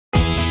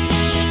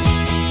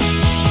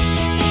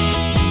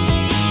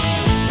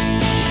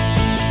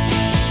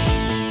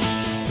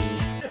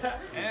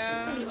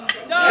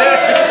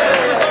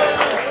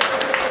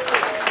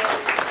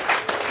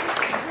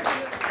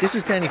This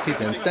is Danny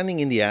Friedman standing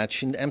in the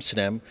Edge in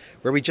Amsterdam,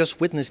 where we just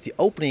witnessed the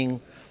opening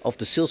of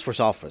the Salesforce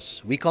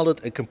office. We call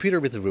it a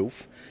computer with a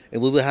roof,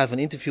 and we will have an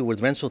interview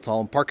with Renzo Taal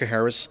and Parker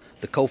Harris,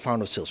 the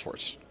co-founder of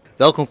Salesforce.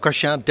 Welcome,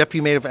 Kajsa,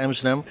 Deputy Mayor of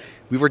Amsterdam.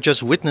 We were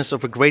just witness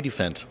of a great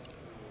event.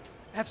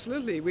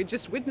 Absolutely. We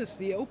just witnessed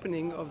the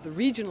opening of the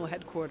regional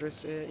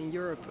headquarters in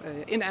Europe,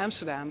 in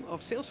Amsterdam, of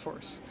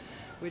Salesforce,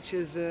 which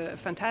is a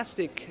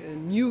fantastic,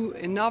 new,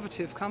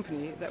 innovative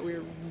company that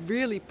we're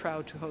really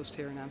proud to host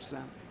here in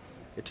Amsterdam.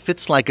 It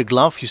fits like a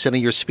glove, you said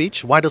in your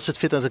speech. Why does it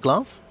fit as a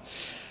glove?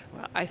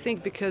 Well, I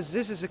think because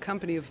this is a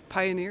company of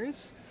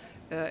pioneers.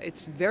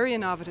 It's very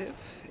innovative.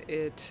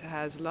 It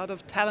has a lot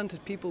of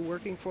talented people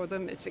working for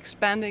them. It's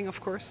expanding,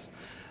 of course.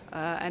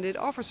 And it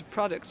offers a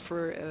product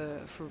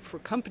for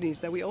companies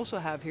that we also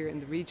have here in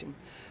the region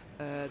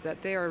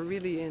that they are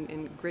really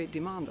in great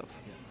demand of.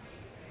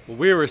 Well,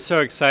 we were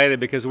so excited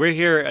because we're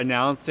here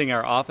announcing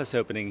our office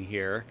opening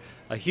here.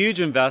 A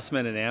huge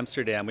investment in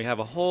Amsterdam. We have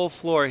a whole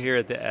floor here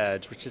at the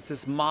Edge, which is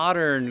this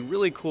modern,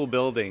 really cool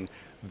building.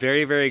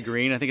 Very, very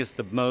green. I think it's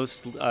the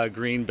most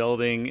green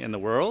building in the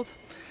world.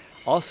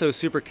 Also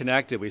super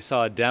connected. We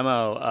saw a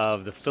demo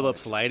of the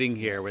Philips lighting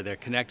here where they're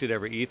connected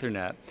over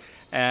Ethernet.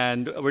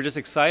 And we're just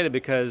excited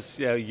because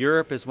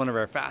Europe is one of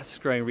our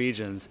fastest growing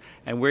regions,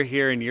 and we're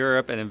here in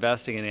Europe and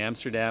investing in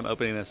Amsterdam,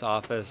 opening this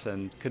office,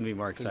 and couldn't be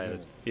more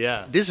excited.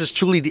 Yeah. This is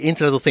truly the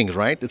Internet of Things,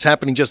 right? It's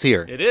happening just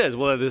here. It is.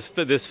 Well, this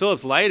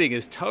Philips lighting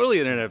is totally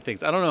Internet of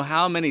Things. I don't know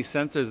how many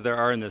sensors there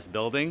are in this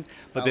building,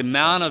 but the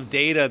amount of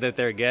data that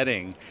they're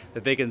getting,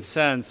 that they can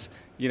sense,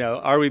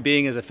 are we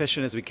being as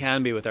efficient as we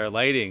can be with our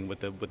lighting,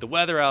 with the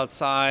weather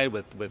outside,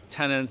 with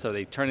tenants, are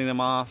they turning them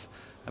off?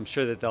 I'm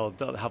sure that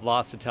they'll have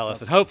lots to tell us,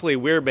 and hopefully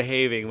we're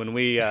behaving when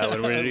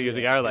we're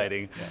using our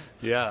lighting.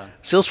 Yeah.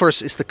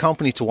 Salesforce is the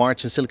company to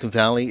watch in Silicon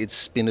Valley.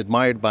 It's been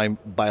admired by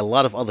a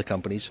lot of other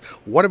companies.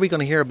 What are we going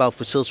to hear about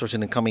for Salesforce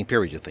in the coming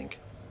period, you think?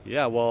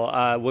 Yeah,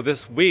 well,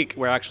 this week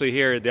we're actually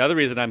here. The other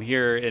reason I'm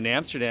here in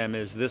Amsterdam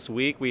is this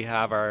week we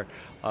have our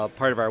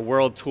part of our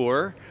world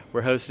tour.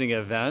 We're hosting an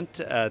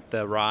event at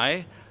the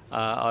RAI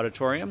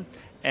auditorium.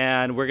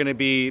 And we're going to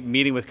be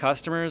meeting with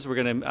customers. We're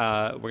going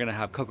to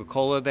have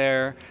Coca-Cola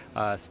there,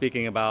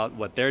 speaking about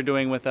what they're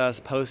doing with us.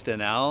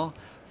 PostNL,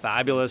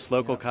 fabulous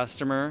local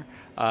customer.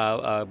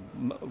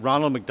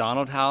 Ronald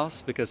McDonald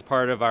House, because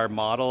part of our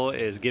model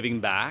is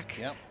giving back,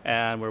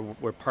 and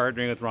we're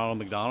partnering with Ronald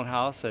McDonald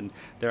House, and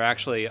they're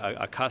actually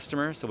a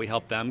customer, so we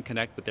help them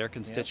connect with their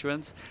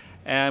constituents.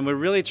 And we're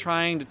really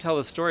trying to tell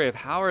the story of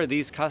how are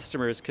these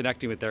customers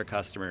connecting with their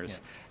customers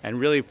and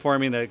really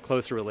forming that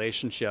closer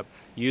relationship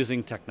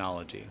using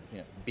technology.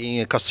 Being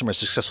a customer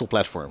successful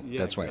platform,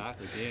 that's exactly. right.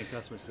 Being a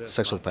customer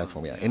successful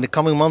platform, In the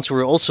coming months,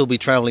 we'll also be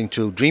traveling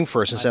to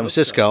Dreamforce in San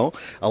Francisco.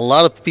 A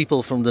lot of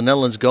people from the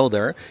Netherlands go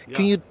there.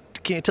 Can you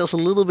tell us a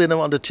little bit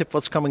on the tip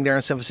what's coming there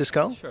in San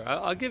Francisco? Sure,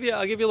 I'll give you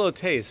a little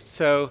taste.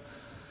 So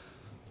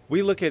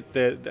we look at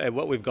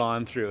what we've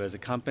gone through as a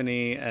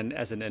company and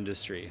as an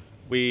industry.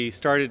 We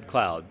started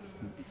cloud.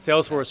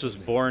 Salesforce was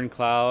born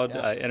cloud.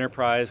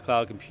 Enterprise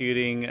cloud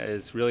computing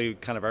is really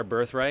kind of our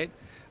birthright.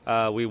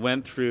 We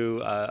went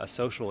through a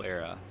social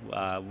era.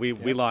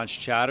 We launched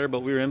Chatter,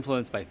 but we were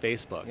influenced by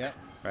Facebook,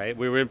 right?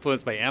 We were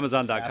influenced by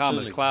Amazon.com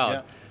and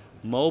cloud.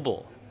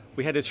 Mobile.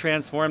 We had to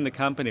transform the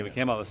company. We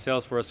came out with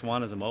Salesforce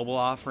One as a mobile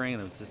offering, and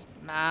there was this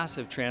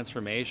massive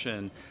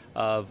transformation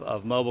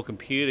of mobile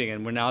computing,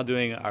 and we're now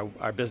doing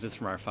our business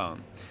from our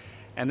phone.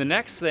 And the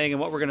next thing, and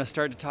what we're going to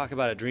start to talk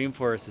about at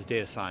Dreamforce, is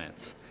data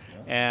science.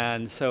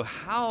 And so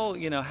how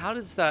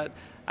does that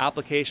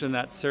application,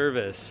 that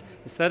service,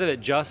 instead of it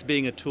just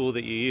being a tool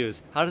that you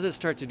use, how does it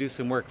start to do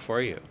some work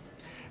for you?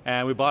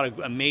 And we bought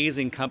an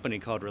amazing company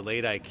called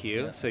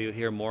RelateIQ, so you'll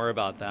hear more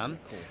about them,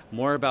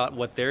 more about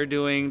what they're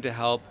doing to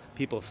help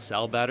people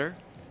sell better,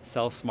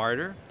 sell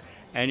smarter,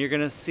 and you're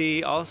going to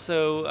see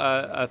also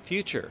a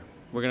future.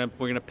 We're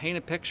going to paint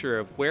a picture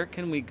of where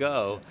can we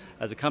go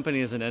as a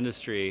company, as an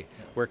industry,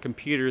 where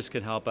computers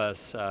can help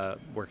us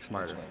work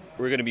smarter.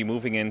 We're going to be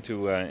moving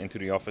into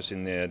the office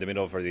in the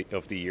middle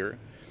of the year.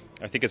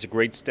 I think it's a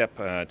great step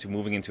to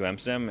moving into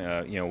Amsterdam.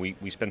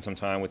 We spent some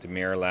time with the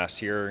mayor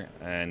last year,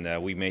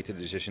 and we made the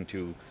decision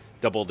to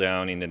double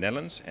down in the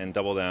Netherlands and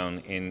double down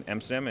in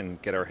Amsterdam and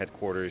get our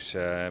headquarters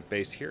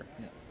based here.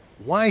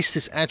 Why is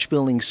this Edge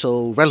building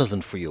so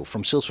relevant for you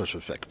from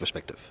Salesforce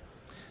perspective?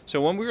 So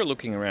when we were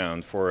looking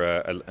around for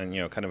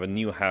kind of a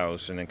new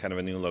house and then kind of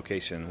a new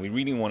location, we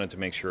really wanted to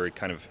make sure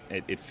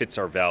it fits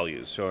our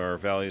values. So our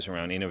values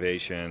around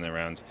innovation,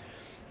 around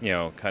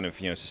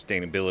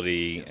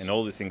sustainability, and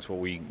all the things what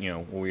we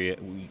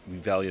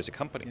value as a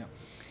company.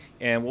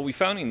 And what we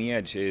found in the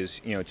Edge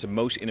is it's the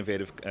most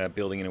innovative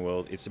building in the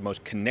world. It's the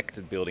most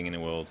connected building in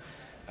the world.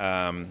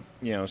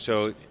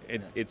 So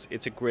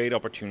it's a great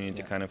opportunity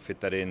to kind of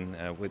fit that in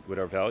with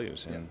our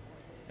values, and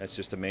that's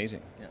just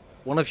amazing.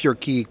 One of your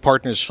key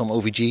partners from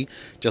OVG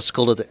just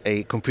called it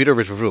a computer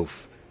with a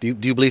roof. Do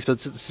you believe that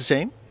it's the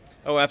same?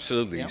 Oh,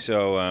 absolutely.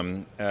 So,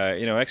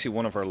 actually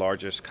one of our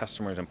largest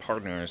customers and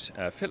partners,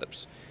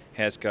 Philips,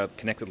 has got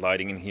connected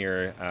lighting in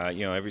here.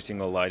 You know, every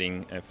single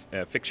lighting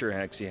fixture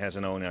actually has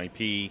an own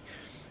IP.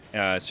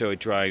 So it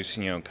drives,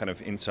 you know, kind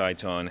of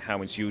insights on how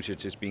much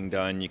usage is being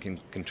done. You can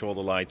control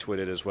the lights with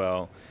it as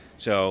well.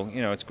 So,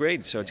 you know, it's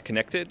great. So it's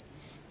connected,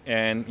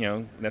 and, you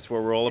know, that's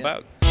what we're all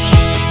about.